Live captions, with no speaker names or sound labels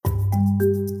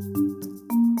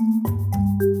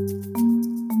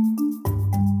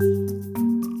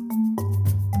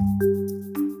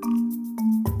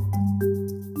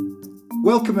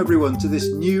Welcome everyone to this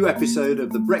new episode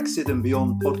of the Brexit and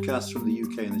Beyond podcast from the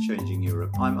UK and a Changing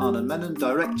Europe. I'm Anand Menon,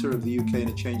 Director of the UK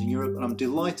and a Changing Europe, and I'm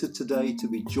delighted today to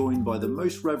be joined by the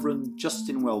Most Reverend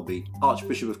Justin Welby,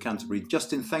 Archbishop of Canterbury.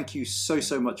 Justin, thank you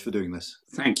so much for doing this.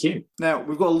 Thank you. Now,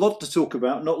 we've got a lot to talk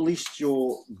about, not least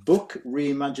your book,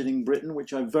 Reimagining Britain,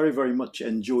 which I very much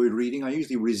enjoyed reading. I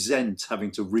usually resent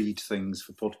having to read things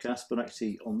for podcasts, but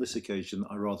actually on this occasion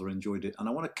I rather enjoyed it. And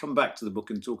I want to come back to the book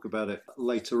and talk about it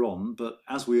later on, but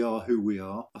as we are who we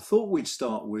are, I thought we'd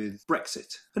start with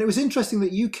Brexit. And it was interesting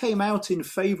that you came out in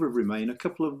favour of Remain a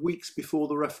couple of weeks before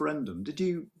the referendum. Did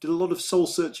a lot of soul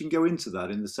searching go into that,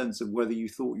 in the sense of whether you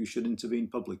thought you should intervene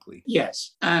publicly?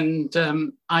 Yes, and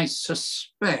I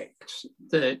suspect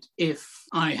that if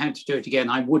I had to do it again,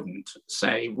 I wouldn't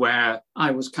say where I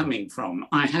was coming from.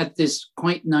 I had this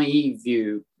quite naive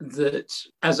view that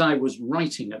as I was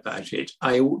writing about it,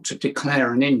 I ought to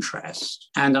declare an interest.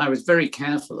 And I was very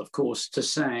careful, of course, to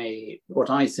say what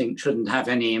I think shouldn't have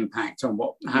any impact on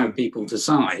how people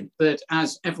decide. But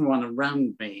as everyone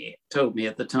around me told me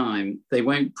at the time, they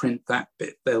won't print that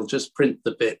bit. They'll just print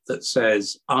the bit that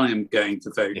says, I am going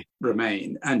to vote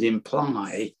Remain, and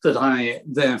imply that I,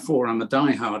 therefore, am a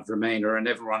diehard Remainer and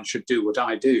everyone should do what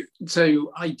I do.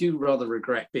 So I do rather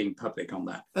regret being public on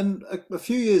that. And a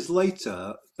few years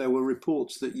later, there were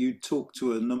reports that you talked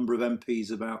to a number of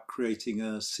MPs about creating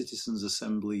a citizens'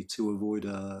 assembly to avoid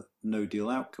a no-deal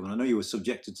outcome. And I know you were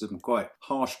subjected to some quite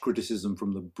harsh criticism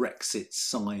from the Brexit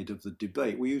side of the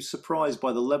debate. Were you surprised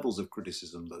by the levels of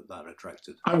criticism that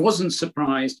attracted? I wasn't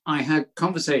surprised. I had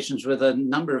conversations with a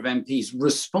number of MPs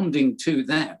responding to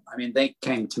them. I mean, they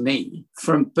came to me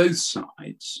from both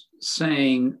sides,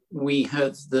 saying we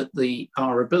heard that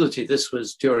our ability, this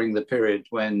was during the period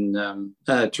when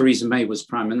Theresa May was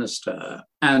Prime Minister,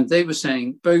 and they were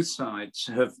saying both sides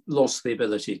have lost the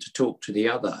ability to talk to the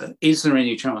other. Is there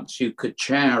any chance you could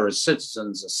chair a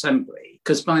citizens' assembly?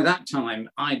 Because by that time,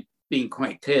 I'd been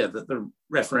quite clear that the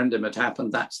referendum had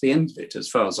happened. That's the end of it, as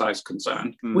far as I was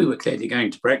concerned. We were clearly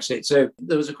going to Brexit. So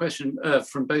there was a question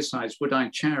from both sides, would I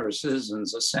chair a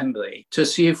citizens' assembly to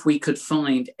see if we could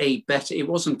find a better... It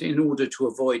wasn't in order to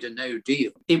avoid a no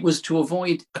deal. It was to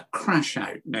avoid a crash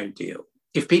out no deal.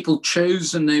 If people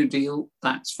chose a no deal,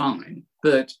 that's fine.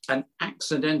 But an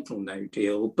accidental no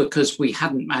deal, because we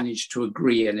hadn't managed to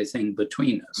agree anything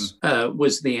between us,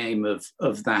 was the aim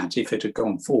of that if it had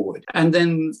gone forward. And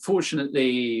then,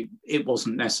 fortunately, it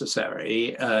wasn't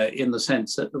necessary in the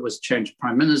sense that there was a change of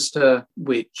Prime Minister,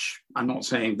 which I'm not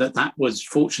saying that was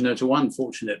fortunate or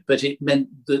unfortunate, but it meant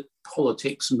that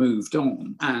politics moved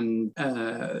on. And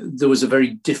there was a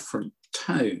very different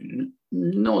tone,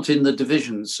 not in the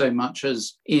divisions so much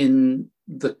as in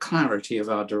the clarity of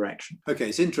our direction. Okay,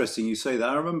 it's interesting you say that.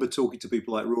 I remember talking to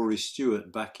people like Rory Stewart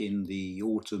back in the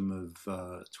autumn of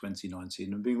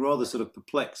 2019 and being rather sort of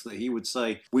perplexed that he would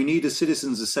say, we need a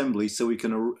citizens' assembly so we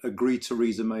can agree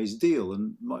Theresa May's deal.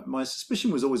 And my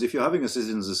suspicion was always, if you're having a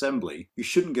citizens' assembly, you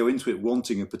shouldn't go into it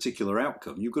wanting a particular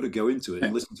outcome. You've got to go into it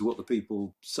and listen to what the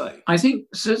people say. I think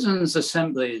citizens'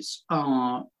 assemblies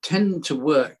tend to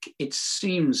work, it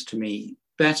seems to me,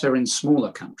 better in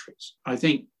smaller countries. I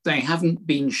think they haven't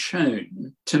been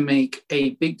shown to make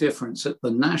a big difference at the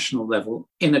national level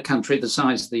in a country the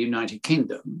size of the United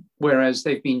Kingdom, whereas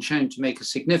they've been shown to make a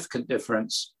significant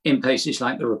difference in places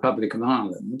like the Republic of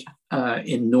Ireland,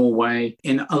 in Norway,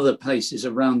 in other places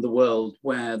around the world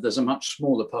where there's a much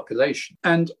smaller population.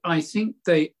 And I think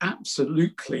they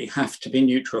absolutely have to be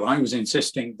neutral. I was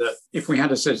insisting that if we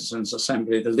had a citizens'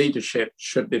 assembly, the leadership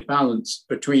should be balanced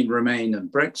between Remain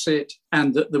and Brexit,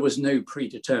 and that there was no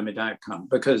predetermined outcome,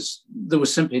 because there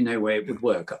was simply no way it would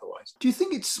work otherwise. Do you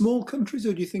think it's small countries,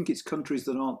 or do you think it's countries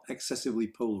that aren't excessively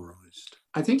polarised?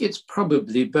 I think it's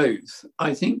probably both.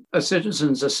 I think a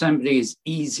citizens' assembly is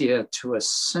easier to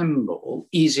assemble,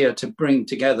 easier to bring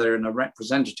together in a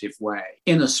representative way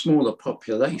in a smaller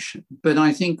population. But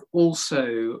I think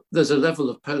also there's a level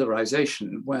of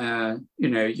polarization where,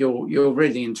 you're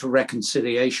really into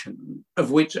reconciliation,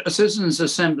 of which a citizens'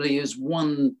 assembly is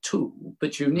one tool,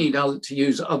 but you need to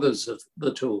use others of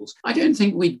the tools. I don't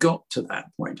think we'd got to that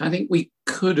point. I think we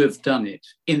could have done it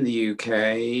in the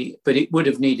UK, but it would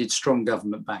have needed strong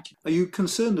government backing. Are you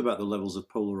concerned about the levels of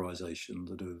polarisation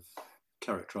that have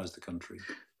characterised the country?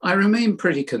 I remain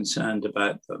pretty concerned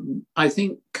about them. I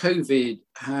think COVID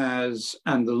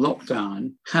and the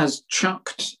lockdown has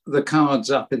chucked the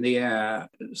cards up in the air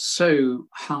so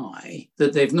high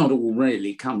that they've not all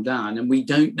really come down, and we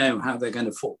don't know how they're going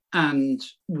to fall. And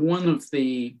one of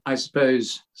the, I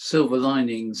suppose, silver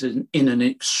linings in an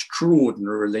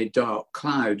extraordinarily dark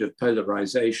cloud of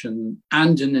polarization,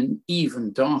 and in an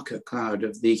even darker cloud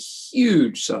of the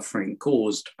huge suffering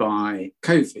caused by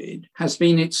COVID, has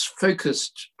been it's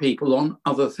focused people on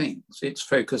other things. It's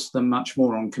focused them much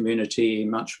more on community,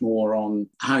 much more on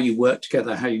how you work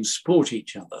together, how you support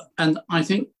each other. And I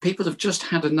think people have just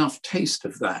had enough taste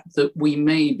of that we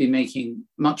may be making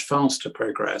much faster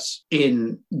progress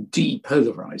in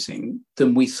depolarizing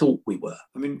than we thought we were.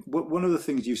 I mean, one of the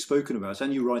things you've spoken about,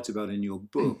 and you write about in your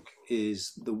book,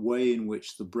 is the way in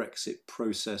which the Brexit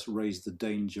process raised the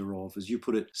danger of, as you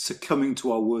put it, succumbing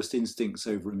to our worst instincts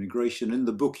over immigration. In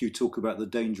the book, you talk about the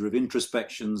danger of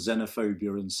introspection,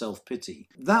 xenophobia, and self-pity.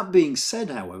 That being said,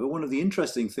 however, one of the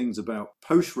interesting things about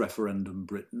post-referendum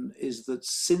Britain is that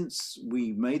since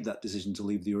we made that decision to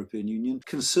leave the European Union,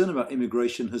 concern about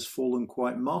immigration has fallen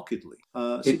quite markedly.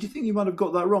 So do you think you might have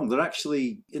got that wrong? That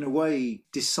actually, in a way,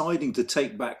 deciding to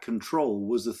take back control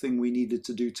was the thing we needed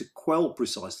to do to quell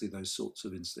precisely those sorts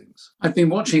of instincts? I've been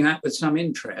watching that with some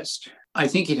interest. I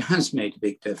think it has made a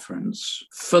big difference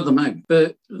for the moment,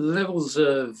 but levels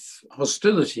of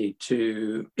hostility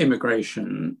to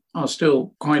immigration are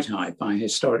still quite high by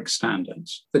historic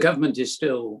standards. The government is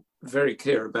still very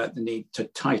clear about the need to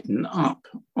tighten up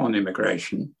on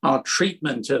immigration. Our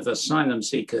treatment of asylum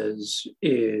seekers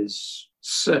is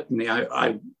certainly,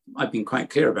 I've been quite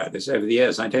clear about this over the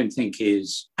years, I don't think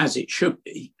is as it should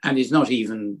be, and is not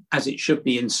even as it should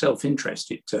be in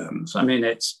self-interested terms. I mean,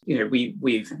 it's,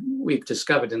 we've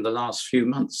discovered in the last few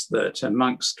months that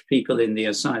amongst people in the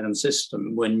asylum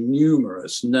system were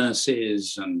numerous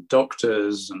nurses and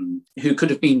doctors and who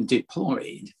could have been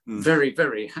deployed very,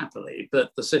 very happily, but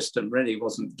the system really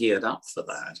wasn't geared up for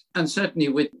that. And certainly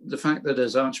with the fact that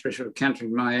as Archbishop of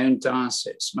Canterbury, my own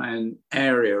diocese, my own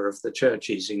area of the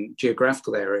churches in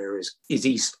geographical area is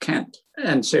East Kent.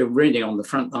 And so really on the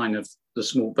front line of the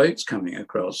small boats coming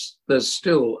across, there's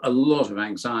still a lot of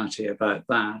anxiety about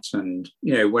that. And,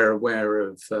 we're aware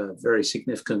of very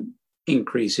significant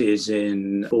increases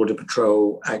in border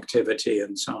patrol activity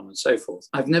and so on and so forth.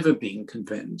 I've never been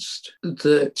convinced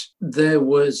that there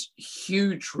was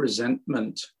huge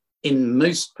resentment in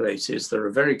most places, there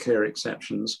are very clear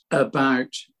exceptions,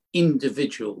 about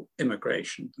individual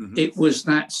immigration. Mm-hmm. It was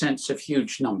that sense of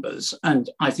huge numbers. And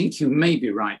I think you may be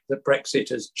right that Brexit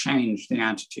has changed the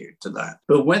attitude to that.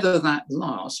 But whether that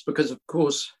lasts, because of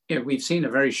course, we've seen a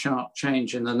very sharp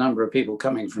change in the number of people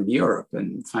coming from Europe,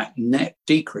 and in fact, net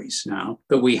decrease now,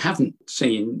 but we haven't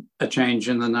seen a change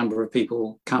in the number of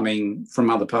people coming from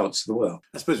other parts of the world.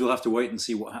 I suppose we'll have to wait and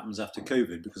see what happens after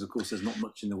COVID, because of course there's not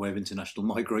much in the way of international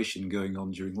migration going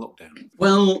on during lockdown.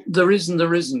 Well, there isn't.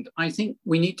 I think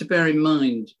we need to bear in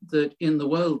mind that in the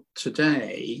world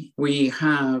today, we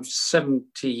have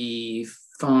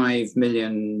 75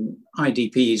 million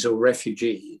IDPs or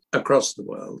refugees across the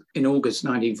world. In August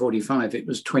 1945, it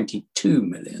was 22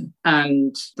 million.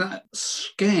 And that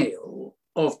scale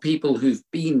of people who've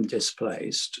been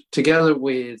displaced, together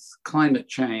with climate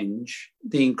change,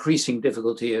 the increasing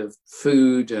difficulty of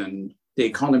food and the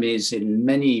economies in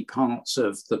many parts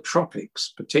of the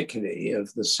tropics, particularly of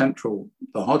the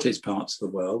hottest parts of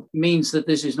the world, means that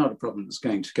this is not a problem that's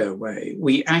going to go away.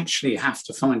 We actually have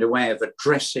to find a way of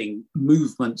addressing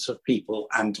movements of people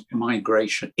and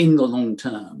migration in the long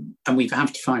term. And we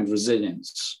have to find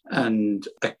resilience and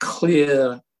a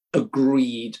clear,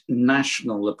 agreed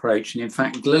national approach, and in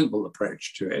fact, global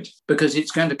approach to it, because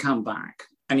it's going to come back.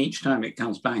 And each time it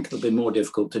comes back, it'll be more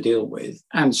difficult to deal with.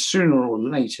 And sooner or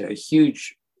later,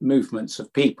 huge movements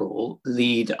of people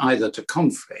lead either to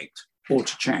conflict or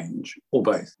to change, or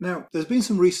both. Now, there's been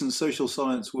some recent social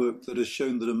science work that has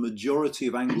shown that a majority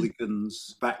of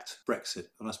Anglicans backed Brexit.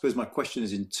 And I suppose my question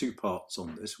is in two parts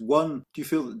on this. One, do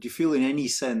you feel in any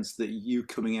sense that you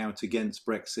coming out against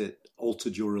Brexit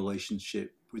altered your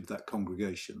relationship with that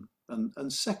congregation?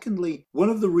 And secondly, one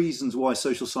of the reasons why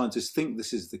social scientists think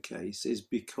this is the case is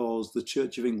because the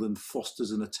Church of England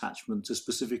fosters an attachment to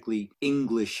specifically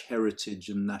English heritage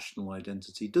and national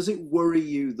identity. Does it worry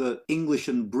you that English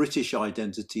and British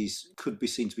identities could be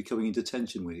seen to be coming into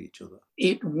tension with each other?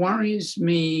 It worries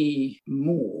me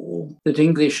more that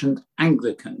English and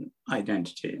Anglican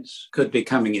identities could be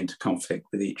coming into conflict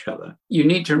with each other. You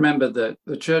need to remember that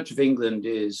the Church of England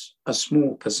is a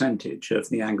small percentage of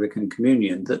the Anglican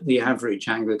communion, that the average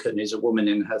Anglican is a woman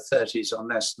in her 30s on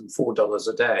less than $4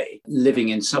 a day, living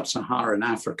in sub-Saharan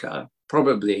Africa,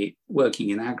 probably working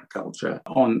in agriculture,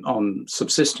 on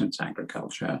subsistence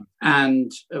agriculture,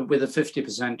 and with a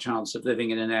 50% chance of living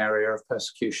in an area of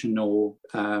persecution or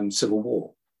civil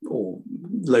war or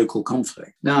local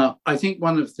conflict. Now, I think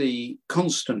one of the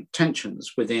constant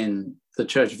tensions within the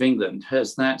Church of England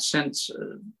has that sense,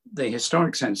 the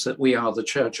historic sense that we are the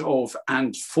church of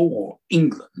and for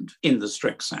England in the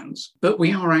strict sense, but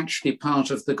we are actually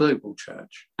part of the global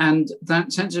church. And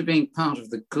that sense of being part of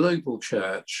the global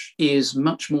church is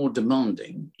much more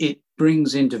demanding. It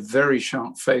brings into very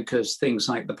sharp focus things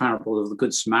like the parable of the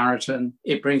Good Samaritan.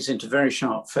 It brings into very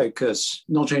sharp focus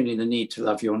not only the need to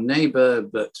love your neighbor,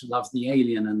 but to love the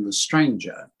alien and the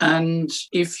stranger. And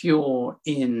if you're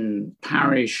in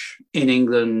parish in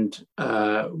England,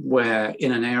 where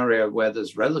in an area where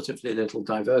there's relatively little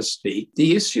diversity,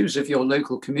 the issues of your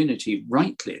local community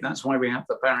rightly, that's why we have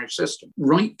the parish system,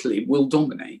 rightly will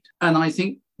dominate. And I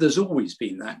think there's always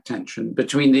been that tension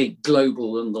between the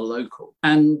global and the local.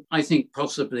 And I think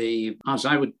possibly, as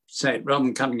I would say it, rather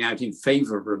than coming out in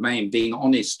favor of Remain, being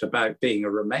honest about being a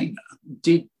Remainer,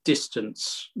 did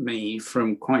distance me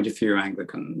from quite a few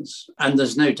Anglicans. And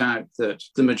there's no doubt that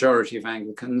the majority of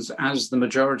Anglicans, as the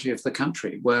majority of the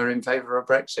country, were in favor of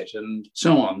Brexit and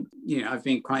so on. You know, I've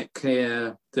been quite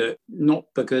clear that not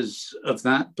because of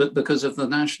that, but because of the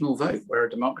national vote. We're a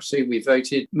democracy, we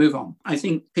voted, move on. I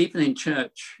think people in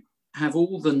church have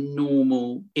all the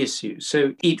normal issues.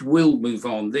 So it will move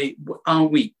on. Are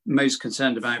we most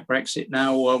concerned about Brexit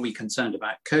now? Or are we concerned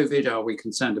about COVID? Are we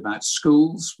concerned about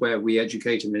schools where we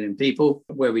educate 1 million people,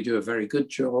 where we do a very good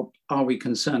job? Are we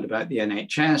concerned about the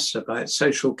NHS, about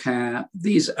social care?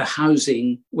 These are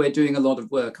housing. We're doing a lot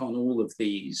of work on all of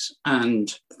these.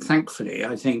 And thankfully,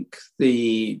 I think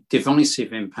the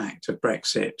divisive impact of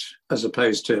Brexit, as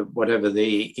opposed to whatever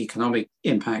the economic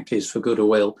impact is for good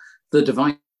or ill, the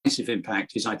divisive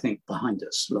impact is, I think, behind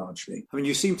us largely. I mean,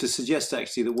 you seem to suggest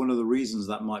actually that one of the reasons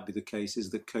that might be the case is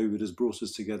that COVID has brought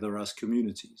us together as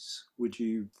communities. Would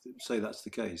you say that's the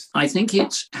case? I think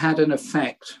it's had an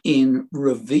effect in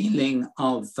revealing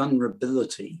our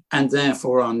vulnerability and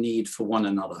therefore our need for one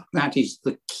another. That is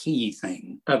the key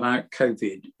thing about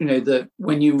COVID. You know, that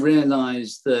when you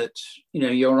realize that, you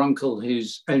know, your uncle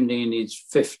who's only in his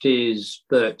 50s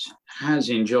but has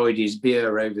enjoyed his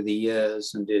beer over the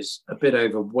years and is a bit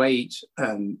overweight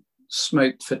and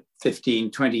smoked for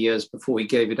 15, 20 years before he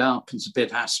gave it up, and's a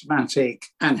bit asthmatic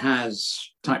and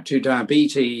has type 2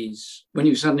 diabetes, when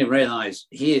you suddenly realize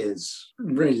he is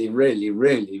really, really,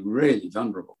 really, really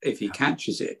vulnerable if he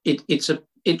catches it,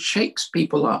 it shakes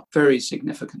people up very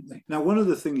significantly. Now, one of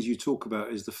the things you talk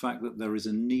about is the fact that there is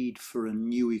a need for a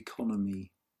new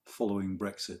economy following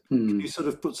Brexit. Can you sort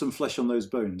of put some flesh on those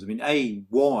bones? I mean,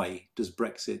 why does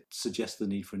Brexit suggest the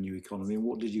need for a new economy, and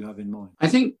what did you have in mind? I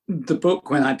think the book,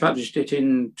 when I published it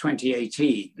in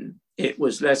 2018, it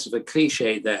was less of a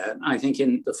cliche there. I think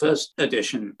in the first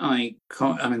edition,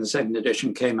 the second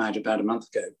edition came out about a month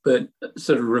ago, but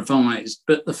sort of revised.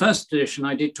 But the first edition,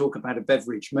 I did talk about a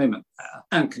beverage moment there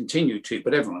and continue to,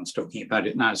 but everyone's talking about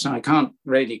it now. So I can't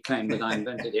really claim that I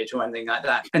invented it or anything like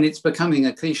that. And it's becoming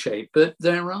a cliche, but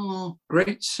there are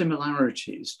great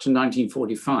similarities to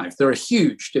 1945. There are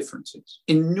huge differences,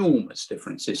 enormous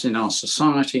differences in our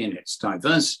society, in its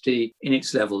diversity, in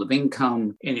its level of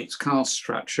income, in its caste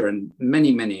structure, and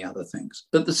many, many other things.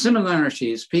 But the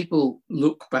similarity is people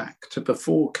look back to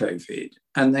before COVID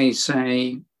and they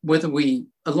say,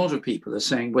 a lot of people are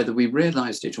saying whether we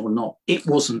realized it or not, it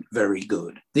wasn't very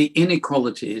good. The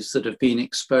inequalities that have been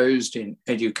exposed in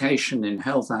education, in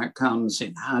health outcomes,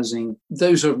 in housing,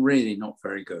 those are really not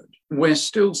very good. We're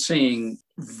still seeing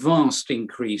vast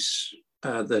increase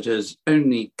that has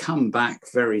only come back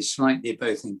very slightly,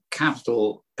 both in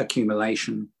capital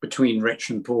accumulation between rich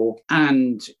and poor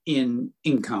and in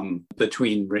income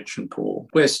between rich and poor.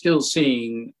 We're still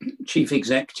seeing chief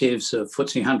executives of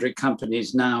FTSE 100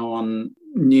 companies now on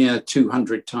near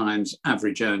 200 times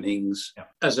average earnings,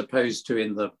 as opposed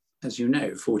to as you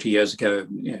know, 40 years ago,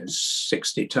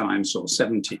 60 times or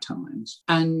 70 times.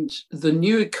 And the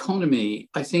new economy,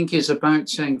 I think, is about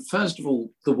saying, first of all,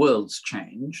 the world's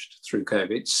changed through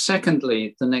COVID.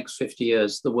 Secondly, the next 50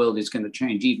 years, the world is going to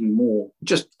change even more,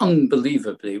 just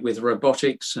unbelievably, with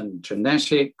robotics and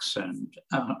genetics and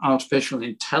artificial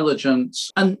intelligence.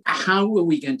 And how are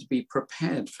we going to be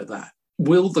prepared for that?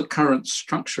 will the current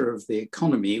structure of the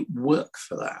economy work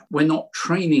for that? We're not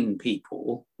training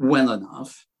people well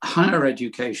enough. Higher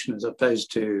education as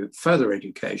opposed to further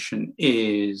education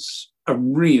is a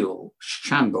real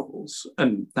shambles,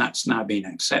 and that's now been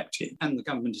accepted. And the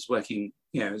government is working,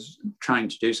 is trying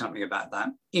to do something about that.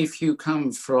 If you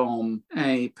come from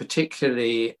a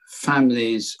particularly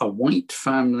a white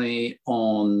family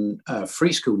on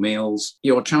free school meals,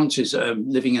 your chances of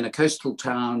living in a coastal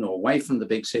town or away from the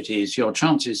big cities, your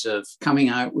chances of coming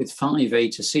out with 5 A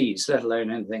to Cs, let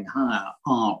alone anything higher,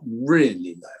 are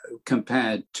really low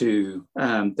compared to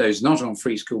those not on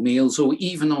free school meals or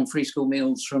even on free school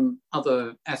meals from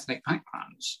other ethnic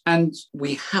backgrounds. And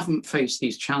we haven't faced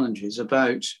these challenges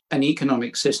about an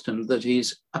economic system that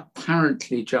is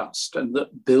apparently just and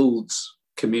that builds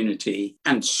community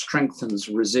and strengthens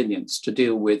resilience to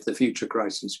deal with the future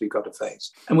crises we've got to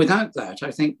face. And without that,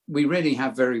 I think we really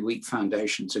have very weak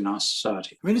foundations in our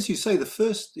society. I mean, as you say, the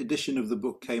first edition of the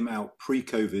book came out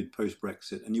pre-COVID,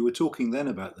 post-Brexit, and you were talking then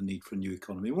about the need for a new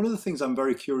economy. One of the things I'm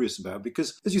very curious about,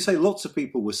 because as you say, lots of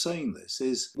people were saying this,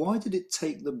 is why did it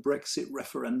take the Brexit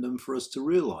referendum for us to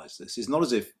realise this? It's not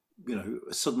as if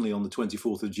suddenly on the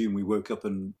 24th of June, we woke up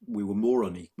and we were more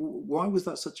unequal. Why was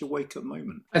that such a wake-up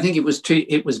moment? I think it was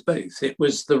both. It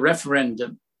was the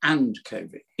referendum and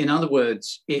COVID. In other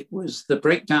words, it was the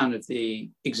breakdown of the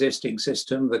existing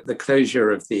system, the closure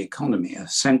of the economy,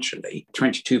 essentially,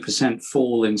 22%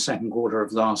 fall in second quarter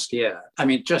of last year. I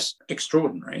mean, just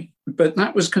extraordinary. But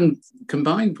that was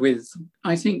combined with,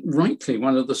 I think, rightly,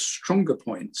 one of the stronger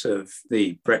points of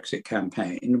the Brexit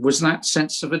campaign was that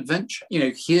sense of adventure.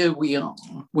 Here we are.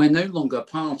 We're no longer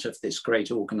part of this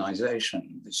great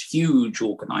organisation, this huge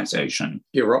organisation,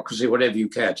 bureaucracy, whatever you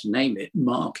care to name it,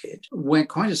 market. We're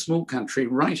quite a small country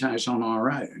right out on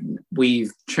our own.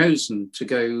 We've chosen to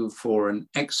go for an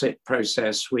exit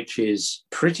process which is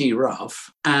pretty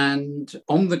rough and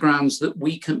on the grounds that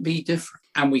we can be different.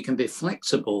 And we can be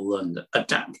flexible and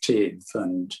adaptive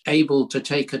and able to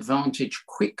take advantage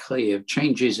quickly of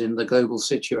changes in the global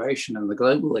situation and the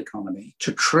global economy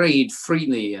to trade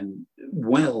freely and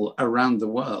well around the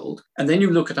world. And then you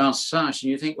look at our society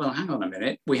and you think, well, hang on a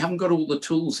minute, we haven't got all the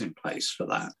tools in place for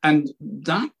that. And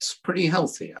that's pretty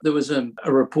healthy. There was a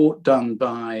report done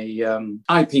by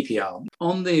IPPR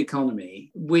on the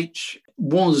economy, which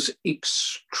was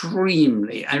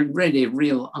extremely, and really a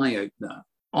real eye-opener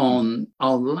on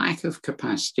our lack of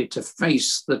capacity to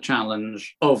face the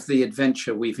challenge of the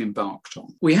adventure we've embarked on.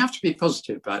 We have to be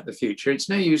positive about the future. It's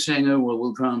no use saying,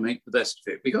 we'll try and make the best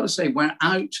of it. We've got to say we're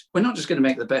out. We're not just going to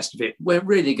make the best of it. We're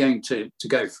really going to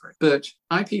go for it. But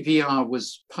IPPR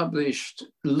was published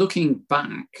looking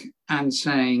back and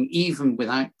saying, even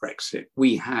without Brexit,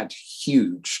 we had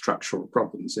huge structural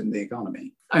problems in the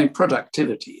economy. I mean,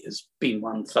 productivity has been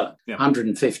one for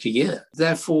 150 years.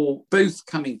 Therefore, both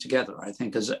coming together, I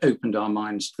think, has opened our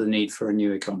minds to the need for a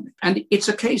new economy. And it's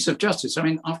a case of justice. I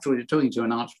mean, after we're talking to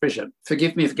an archbishop,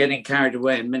 forgive me for getting carried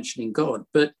away and mentioning God,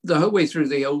 but the whole way through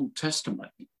the Old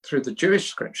Testament, through the Jewish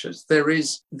scriptures, there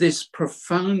is this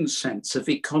profound sense of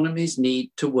economies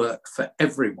need to work for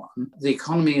everyone. The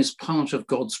economy is part of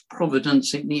God's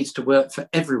providence. It needs to work for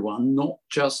everyone, not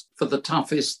just for the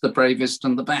toughest, the bravest,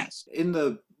 and the best. In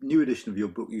the new edition of your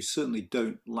book, you certainly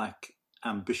don't lack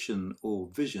ambition or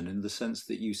vision, in the sense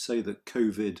that you say that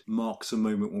COVID marks a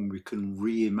moment when we can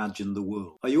reimagine the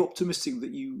world. Are you optimistic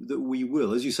that we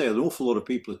will? As you say, an awful lot of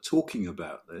people are talking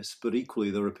about this, but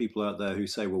equally there are people out there who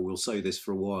say, well, we'll say this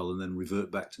for a while and then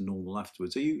revert back to normal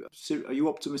afterwards. Are you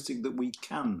optimistic that we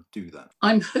can do that?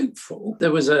 I'm hopeful.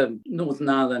 There was a Northern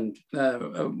Ireland,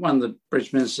 one of the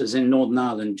British ministers in Northern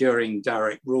Ireland during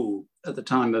direct rule at the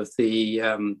time of the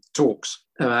talks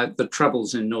about the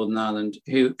troubles in Northern Ireland,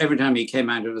 who every time he came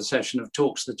out of a session of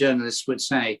talks, the journalists would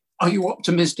say, "Are you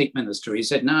optimistic, Minister?" He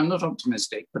said, "No, I'm not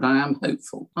optimistic, but I am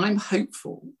hopeful." I'm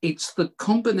hopeful. It's the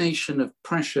combination of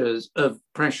pressures,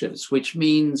 which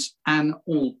means an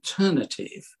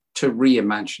alternative to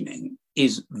reimagining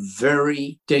is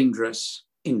very dangerous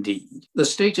indeed. The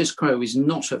status quo is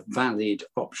not a valid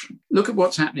option. Look at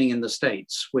what's happening in the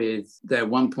States with their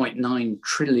 1.9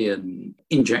 trillion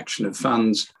injection of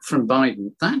funds from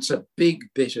Biden. That's a big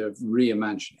bit of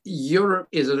reimagining. Europe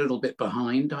is a little bit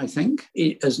behind, I think.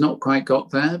 It has not quite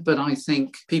got there, but I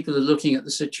think people are looking at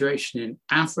the situation in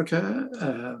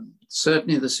Africa,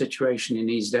 certainly the situation in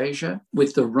East Asia,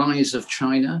 with the rise of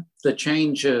China, the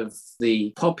change of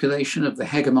the population of the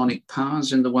hegemonic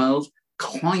powers in the world,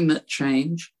 climate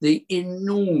change, the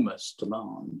enormous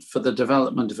demand for the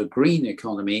development of a green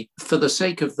economy for the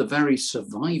sake of the very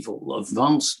survival of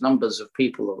vast numbers of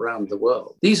people around the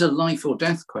world. These are life or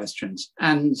death questions.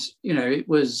 And, it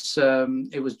was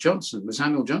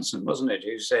Samuel Johnson, wasn't it,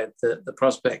 who said that the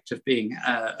prospect of being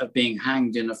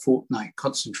hanged in a fortnight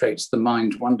concentrates the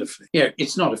mind wonderfully.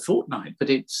 It's not a fortnight,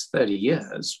 but it's 30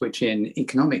 years, which in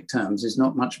economic terms is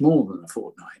not much more than a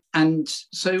fortnight. And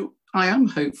so I am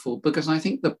hopeful because I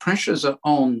think the pressures are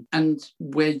on and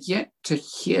we're yet to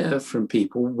hear from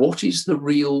people what is the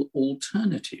real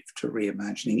alternative to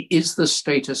reimagining. Is the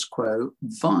status quo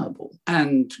viable?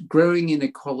 And growing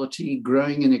inequality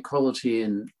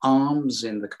in arms,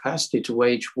 in the capacity to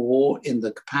wage war, in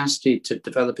the capacity to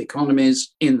develop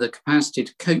economies, in the capacity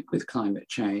to cope with climate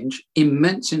change,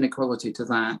 immense inequality to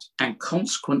that, and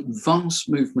consequent vast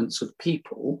movements of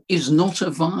people is not a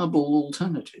viable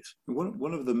alternative.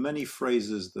 One of the many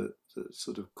phrases that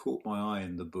sort of caught my eye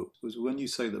in the book was when you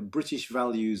say that British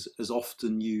values as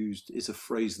often used is a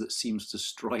phrase that seems to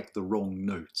strike the wrong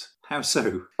note. How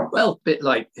so? Well, a bit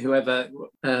like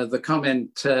the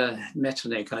comment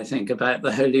Metternich, I think, about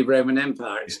the Holy Roman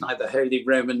Empire. It's neither Holy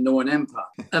Roman nor an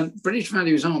empire. British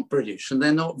values aren't British and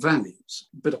they're not values.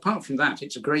 But apart from that,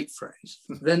 it's a great phrase.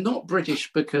 They're not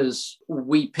British because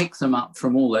we pick them up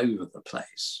from all over the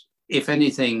place. If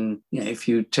anything, if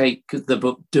you take the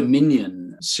book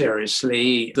Dominion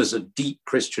seriously, there's a deep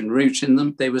Christian root in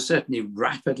them. They were certainly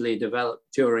rapidly developed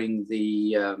during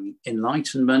the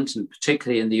Enlightenment, and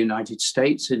particularly in the United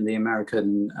States in the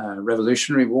American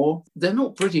Revolutionary War. They're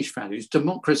not British values.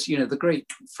 Democracy, the great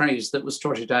phrase that was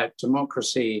trotted out,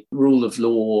 democracy, rule of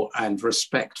law, and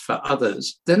respect for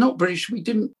others. They're not British. We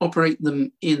didn't operate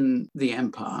them in the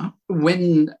empire.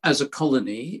 When, as a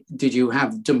colony, did you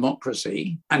have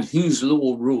democracy and whose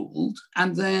law ruled?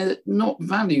 And they're not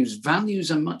values. Values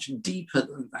are much deeper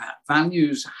than that.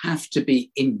 Values have to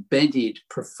be embedded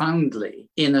profoundly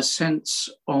in a sense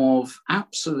of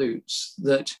absolutes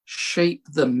that shape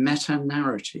the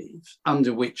meta-narrative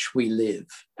under which we live.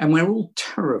 And we're all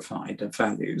terrified of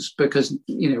values because,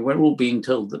 we're all being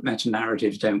told that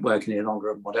meta-narratives don't work any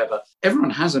longer and whatever. Everyone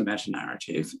has a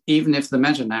meta-narrative, even if the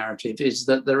meta-narrative is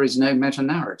that there is no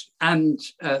meta-narrative, and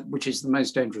which is the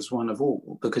most dangerous one of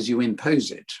all, because you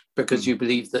impose it, because you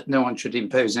believe that no one should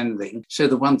impose anything. So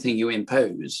the one thing you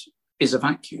impose is a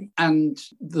vacuum. And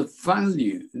the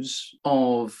values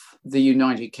of the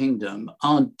United Kingdom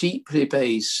are deeply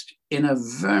based in a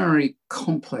very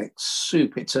complex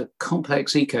soup. It's a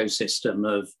complex ecosystem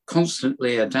of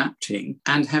constantly adapting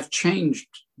and have changed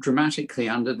dramatically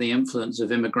under the influence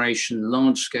of immigration,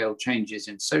 large-scale changes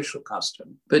in social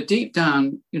custom. But deep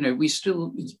down,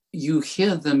 you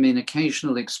hear them in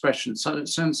occasional expressions.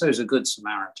 So-and-so's a good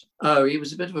Samaritan. Oh, he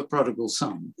was a bit of a prodigal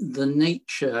son. The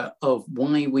nature of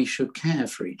why we should care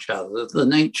for each other, the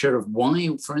nature of why,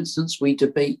 for instance, we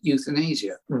debate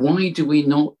euthanasia. Why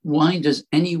does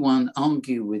anyone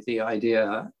argue with the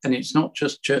idea, and it's not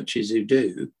just churches who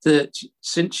do, that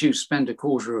since you spend a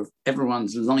quarter of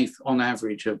everyone's life on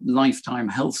average of lifetime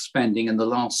health spending in the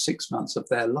last 6 months of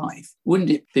their life, wouldn't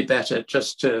it be better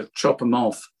just to chop them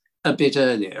off a bit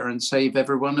earlier and save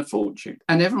everyone a fortune?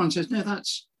 And everyone says, no,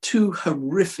 that's too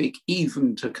horrific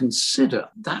even to consider.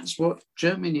 That's what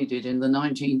Germany did in the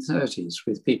 1930s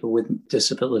with people with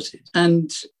disabilities.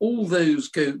 And all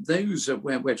those are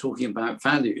where we're talking about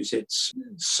values. It's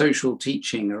social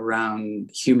teaching around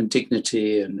human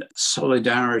dignity and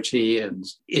solidarity and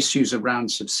issues around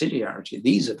subsidiarity.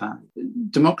 These are values.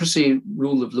 Democracy,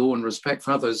 rule of law, and respect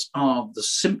for others are the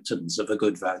symptoms of a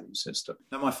good value system.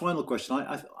 Now, my final question,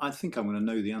 I think I'm going to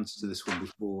know the answer to this one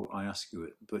before I ask you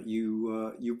it, but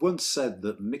you once said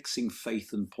that mixing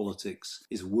faith and politics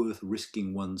is worth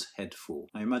risking one's head for.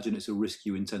 I imagine it's a risk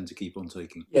you intend to keep on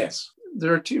taking. Yes.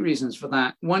 There are two reasons for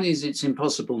that. One is it's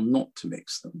impossible not to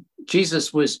mix them.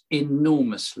 Jesus was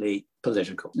enormously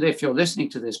political. If you're listening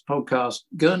to this podcast,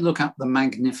 go and look up the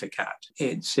Magnificat.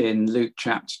 It's in Luke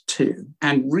chapter 2,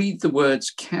 and read the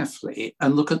words carefully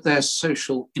and look at their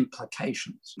social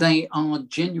implications. They are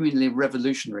genuinely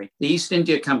revolutionary. The East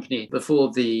India Company,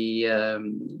 before the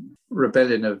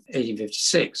rebellion of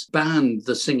 1856, banned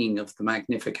the singing of the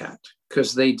Magnificat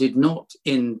because they did not,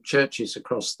 in churches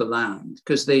across the land,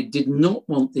 because they did not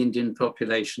want the Indian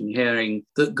population hearing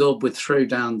that God would throw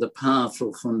down the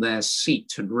powerful from their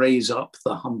seat and raise up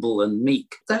the humble and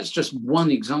meek. That's just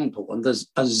one example, and there's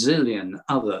a zillion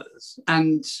others.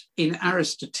 And in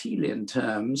Aristotelian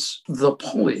terms, the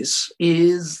polis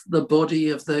is the body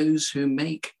of those who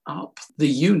make up the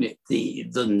unit, the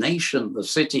nation, the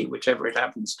city, whichever it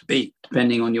happens to be,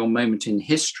 depending on your moment in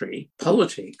history.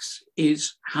 Politics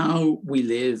is how we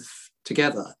live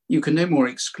together. You can no more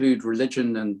exclude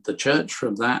religion and the church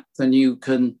from that than you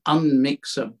can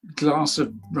unmix a glass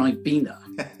of Ribena.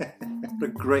 What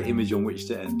a great image on which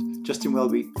to end. Justin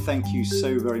Welby, thank you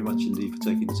so very much indeed for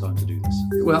taking the time to do this.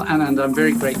 Well, Anand, I'm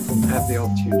very grateful to have the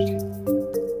opportunity.